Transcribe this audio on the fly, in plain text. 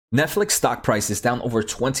Netflix stock price is down over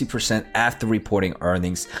 20% after reporting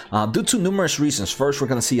earnings due to numerous reasons. First, we're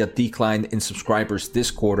going to see a decline in subscribers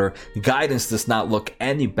this quarter. The guidance does not look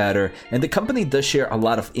any better, and the company does share a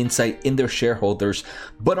lot of insight in their shareholders.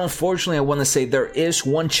 But unfortunately, I want to say there is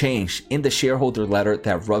one change in the shareholder letter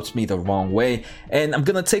that rubs me the wrong way, and I'm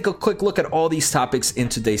going to take a quick look at all these topics in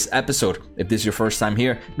today's episode. If this is your first time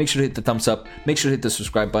here, make sure to hit the thumbs up, make sure to hit the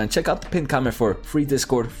subscribe button, check out the pinned comment for free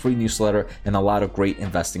Discord, free newsletter, and a lot of great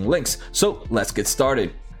investing links. So let's get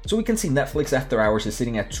started. So we can see Netflix after hours is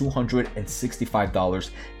sitting at $265,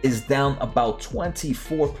 is down about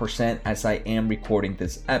 24% as I am recording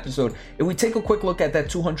this episode. If we take a quick look at that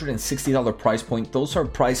 $260 price point, those are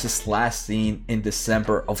prices last seen in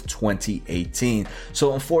December of 2018.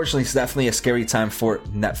 So unfortunately, it's definitely a scary time for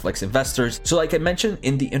Netflix investors. So like I mentioned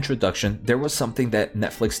in the introduction, there was something that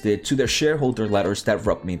Netflix did to their shareholder letters that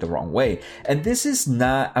rubbed me the wrong way. And this is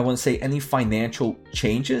not, I want to say, any financial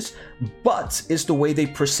changes, but it's the way they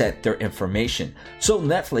present their information. So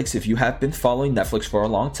Netflix, if you have been following Netflix for a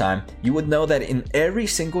long time, you would know that in every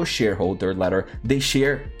single shareholder letter, they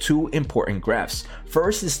share two important graphs.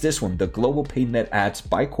 First is this one, the global paid net ads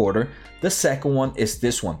by quarter. The second one is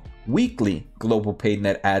this one, weekly global paid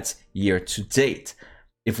net ads year to date.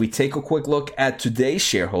 If we take a quick look at today's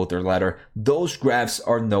shareholder letter, those graphs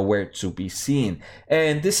are nowhere to be seen.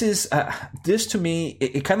 And this is, this to me,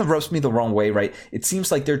 it kind of rubs me the wrong way, right? It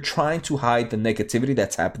seems like they're trying to hide the negativity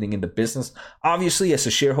that's happening in the business. Obviously, as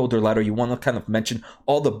a shareholder letter, you want to kind of mention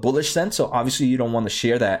all the bullish sense. So obviously you don't want to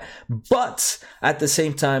share that. But at the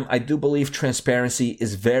same time, I do believe transparency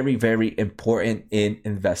is very, very important in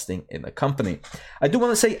investing in a company. I do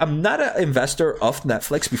want to say I'm not an investor of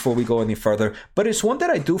Netflix before we go any further, but it's one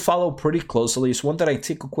that I do follow pretty closely. It's one that I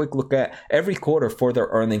take a quick look at every quarter for their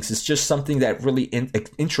earnings. It's just something that really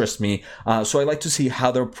interests me. So I like to see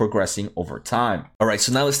how they're progressing over time. All right,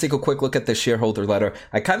 so now let's take a quick look at the shareholder letter.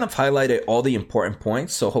 I kind of highlighted all the important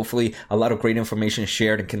points. So hopefully a lot of great information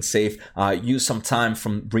shared and can save you some time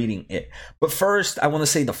from reading it. But first, I want to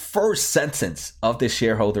say the first sentence of the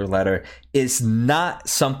shareholder letter is not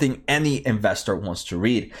something any investor wants to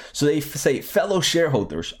read. So they say, fellow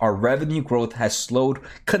shareholders, our revenue growth has slowed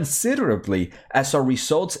considerably as our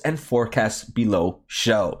results and forecasts below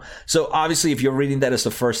show. So obviously, if you're reading that as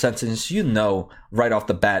the first sentence, you know right off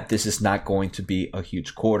the bat, this is not going to be a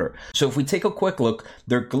huge quarter. So if we take a quick look,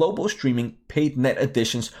 their global streaming paid net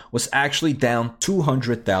additions was actually down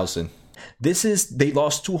 200,000. They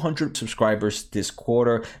lost 200 subscribers this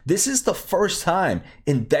quarter. This is the first time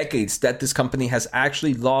in decades that this company has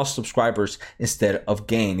actually lost subscribers instead of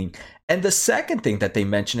gaining. And the second thing that they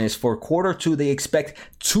mention is for quarter two, they expect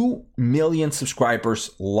 2 million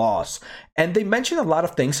subscribers lost. And they mention a lot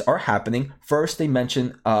of things are happening. First, they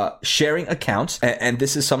mention sharing accounts. And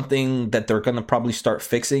this is something that they're going to probably start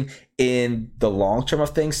fixing in the long term of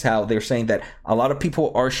things. How they're saying that a lot of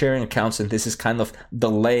people are sharing accounts and this is kind of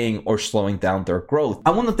delaying or slowing down their growth.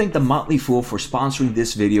 I want to thank The Motley Fool for sponsoring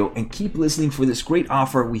this video and keep listening for this great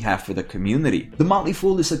offer we have for the community. The Motley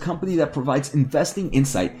Fool is a company that provides investing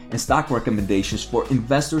insight and stock recommendations for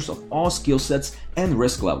investors of all skill sets and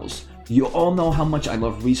risk levels. You all know how much I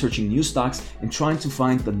love researching new stocks and trying to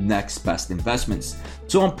find the next best investments.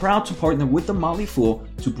 So I'm proud to partner with The Motley Fool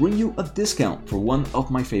to bring you a discount for one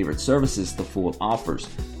of my favorite services The Fool offers,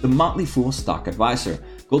 The Motley Fool Stock Advisor.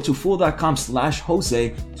 Go to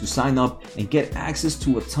fool.com/Jose to sign up and get access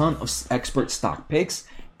to a ton of expert stock picks.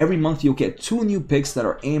 Every month you'll get 2 new picks that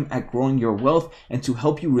are aimed at growing your wealth and to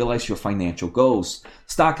help you realize your financial goals.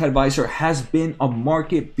 Stock Advisor has been a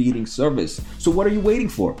market-beating service. So what are you waiting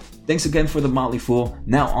for? Thanks again for The Motley Fool.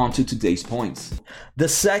 Now on to today's points. The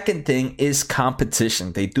second thing is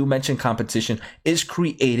competition. They do mention competition is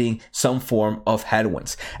creating some form of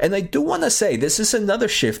headwinds. And I do want to say this is another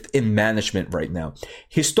shift in management right now.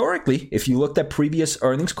 Historically, if you looked at previous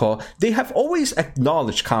earnings call, they have always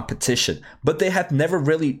acknowledged competition, but they have never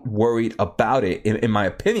really worried about it, in my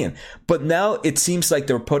opinion. But now it seems like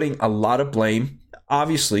they're putting a lot of blame,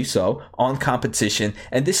 obviously so, on competition.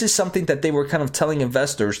 And this is something that they were kind of telling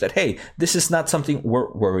investors that, hey, this is not something we're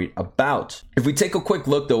worried about. If we take a quick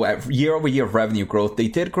look though at year over year revenue growth, they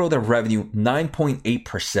did grow their revenue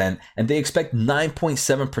 9.8% and they expect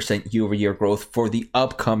 9.7% year over year growth for the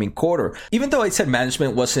upcoming quarter. Even though I said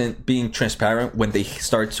management wasn't being transparent when they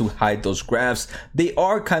start to hide those graphs, they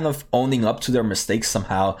are kind of owning up to their mistakes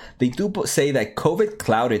somehow. They do say that COVID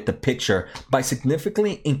clouded the picture by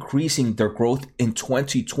significantly increasing their growth in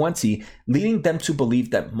 2020, leading them to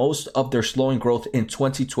believe that most of their slowing growth in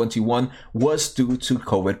 2021 was due to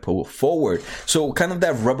COVID pull forward. So kind of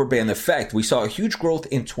that rubber band effect. We saw a huge growth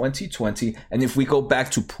in 2020, and if we go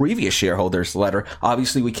back to previous shareholders letter,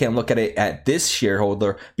 obviously we can't look at it at this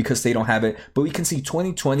shareholder because they don't have it, but we can see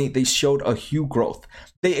 2020 they showed a huge growth.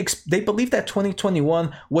 They believe that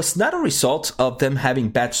 2021 was not a result of them having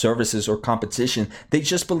bad services or competition. They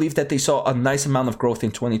just believe that they saw a nice amount of growth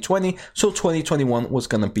in 2020, so 2021 was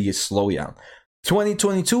going to be a slowdown.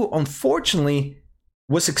 2022, unfortunately,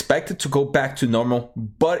 was expected to go back to normal,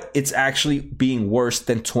 but it's actually being worse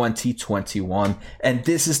than 2021. And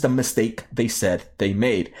this is the mistake they said they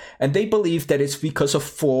made. And they believe that it's because of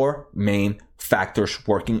four main factors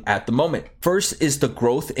working at the moment. First is the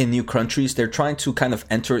growth in new countries. They're trying to kind of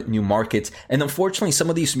enter new markets. And unfortunately,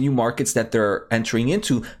 some of these new markets that they're entering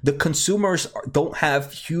into, the consumers don't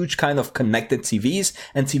have huge kind of connected TVs,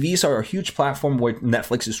 and TVs are a huge platform where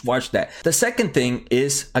Netflix is watched at. The second thing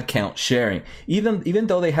is account sharing. Even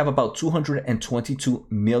though they have about 222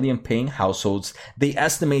 million paying households, they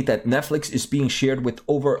estimate that Netflix is being shared with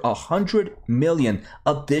over 100 million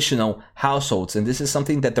additional households. And this is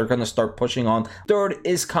something that they're going to start pushing on. Third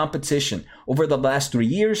is competition. Over the last 3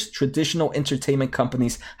 years, traditional entertainment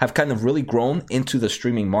companies have kind of really grown into the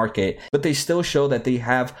streaming market, but they still show that they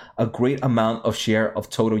have a great amount of share of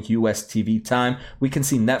total US TV time. We can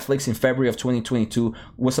see Netflix in February of 2022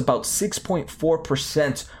 was about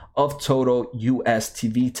 6.4% of total US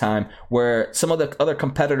TV time, where some of the other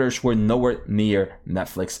competitors were nowhere near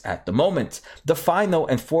Netflix at the moment. The final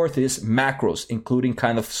and fourth is macros, including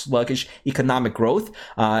kind of sluggish economic growth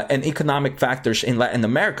and economic factors in Latin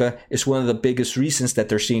America is one of the biggest reasons that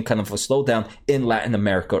they're seeing kind of a slowdown in Latin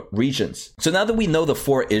America regions. So now that we know the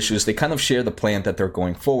four issues, they kind of share the plan that they're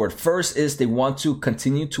going forward. First is they want to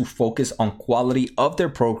continue to focus on quality of their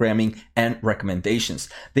programming and recommendations.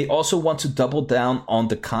 They also want to double down on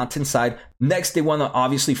the content side. Next, they want to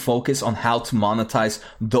obviously focus on how to monetize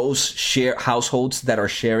those households that are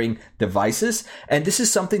sharing devices. And this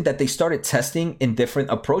is something that they started testing in different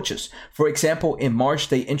approaches. For example, in March,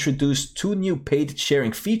 they introduced 2 new paid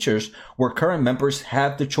sharing features where current members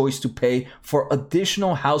have the choice to pay for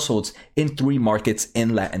additional households in 3 markets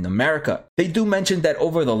in Latin America. They do mention that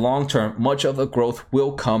over the long term, much of the growth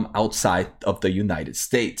will come outside of the United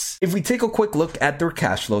States. If we take a quick look at their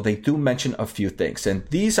cash flow, they do mention a few things. And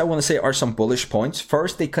these, I want to say, are some bullish points.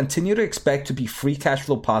 First, they continue to expect to be free cash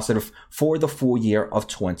flow positive for the full year of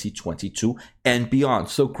 2022 and beyond.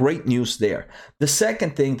 So great news there. The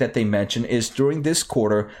second thing that they mention is during this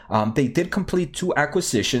quarter, they did complete 2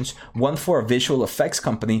 acquisitions, one for a visual effects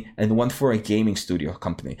company and one for a gaming studio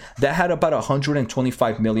company. That had about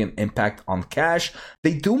 125 million impact on cash.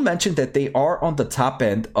 They do mention that they are on the top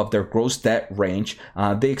end of their gross debt range.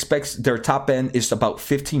 They expect their top end is about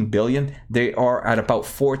 15 billion. They are at about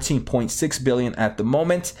 14.6 billion at the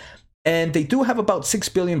moment. And they do have about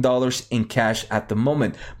 $6 billion in cash at the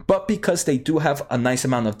moment. But because they do have a nice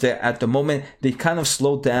amount of debt at the moment, they kind of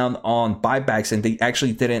slowed down on buybacks and they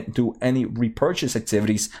actually didn't do any repurchase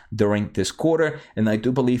activities during this quarter. And I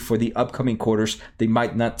do believe for the upcoming quarters, they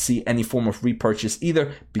might not see any form of repurchase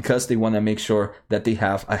either because they want to make sure that they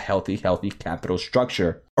have a healthy capital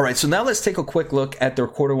structure. All right, so now let's take a quick look at their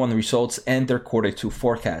quarter 1 results and their quarter 2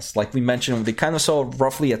 forecasts. Like we mentioned, they kind of saw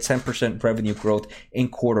roughly a 10% revenue growth in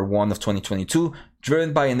quarter 1 of 2022,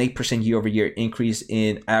 driven by an 8% year-over-year increase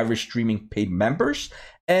in average streaming paid members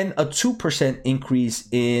and a 2% increase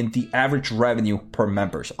in the average revenue per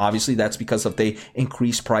members. Obviously, that's because of the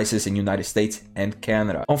increased prices in United States and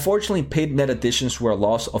Canada. Unfortunately, paid net additions were a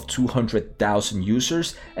loss of 200,000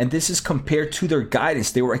 users, and this is compared to their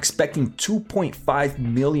guidance. They were expecting 2.5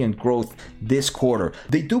 million growth this quarter.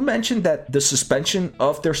 They do mention that the suspension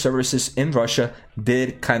of their services in Russia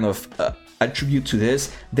did kind of attribute to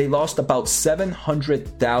this. They lost about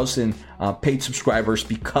 700,000 paid subscribers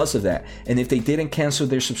because of that. And if they didn't cancel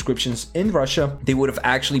their subscriptions in Russia, they would have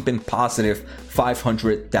actually been positive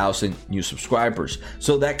 500,000 new subscribers.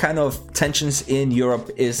 So that kind of tensions in Europe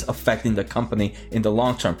is affecting the company in the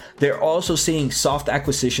long term. They're also seeing soft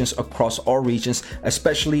acquisitions across all regions,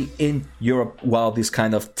 especially in Europe, while these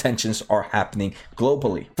kind of tensions are happening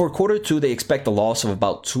globally. For quarter 2, they expect a loss of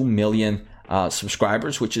about 2 million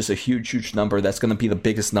subscribers, which is a huge number. That's going to be the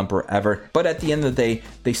biggest number ever. But at the end of the day,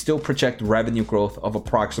 they still project revenue growth of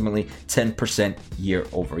approximately 10% year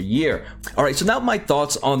over year. All right, so now my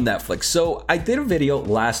thoughts on Netflix. So I did a video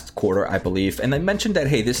last quarter, I believe, and I mentioned that,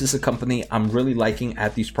 hey, this is a company I'm really liking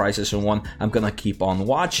at these prices and one I'm going to keep on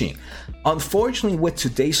watching. Unfortunately, with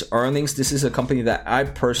today's earnings, this is a company that I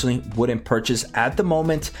personally wouldn't purchase at the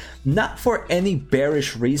moment, not for any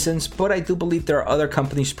bearish reasons, but I do believe there are other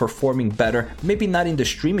companies performing better, maybe not in the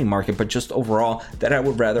streaming market, but just overall, that I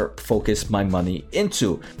would rather focus my money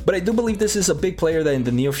into. But I do believe this is a big player that in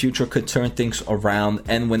the near future could turn things around,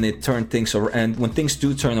 and when things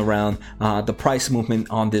do turn around, the price movement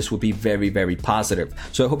on this would be very positive.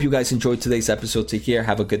 So I hope you guys enjoyed today's episode. Take care,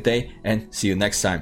 have a good day, and see you next time.